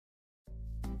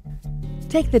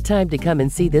Take the time to come and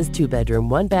see this 2-bedroom,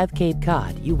 1-bath Cape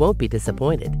Cod. You won't be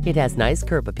disappointed. It has nice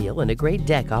curb appeal and a great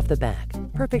deck off the back.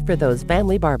 Perfect for those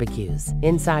family barbecues.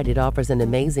 Inside, it offers an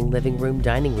amazing living room,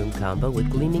 dining room combo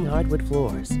with gleaming hardwood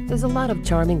floors. There's a lot of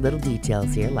charming little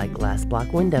details here like glass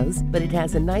block windows, but it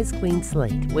has a nice clean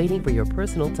slate waiting for your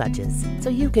personal touches, so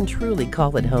you can truly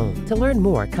call it home. To learn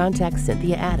more, contact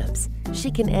Cynthia Adams.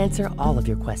 She can answer all of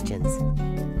your questions.